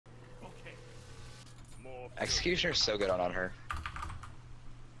Executioner's so good on her.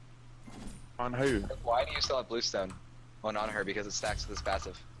 On who? Why do you still have Bluestone? On her because it stacks with his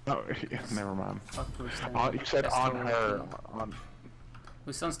passive. Oh, yeah, never mind. Fuck Bluestone. You said That's on still her. working. On.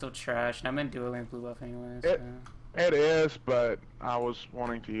 Bluestone's still trash, and I'm in dual lane blue buff anyway. It is, but I was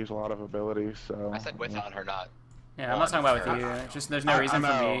wanting to use a lot of abilities, so. I said with on her, not. Yeah, I'm not talking about with you. her. Just there's no I reason for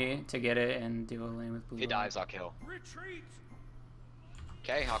know. me to get it and dual lane with blue. If he dives, I'll kill.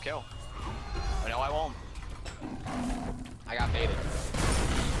 Okay, I'll kill. Oh, no, I won't. I got baited.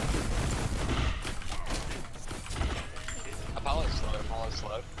 Apollo's slowed. Apollo's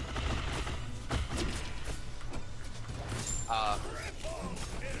slowed.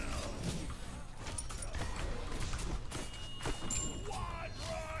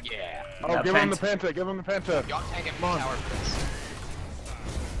 Yeah. Oh, Got give him the pent. penta, give him the penta. Y'all take him Come on. tower for this.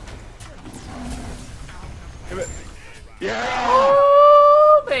 Give it. Yeah!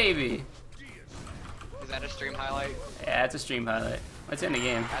 Oh, baby. Is that a stream highlight? Yeah, it's a stream highlight. It's in the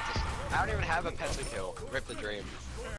game. That's a, I don't even have a penta kill. Rip the dream.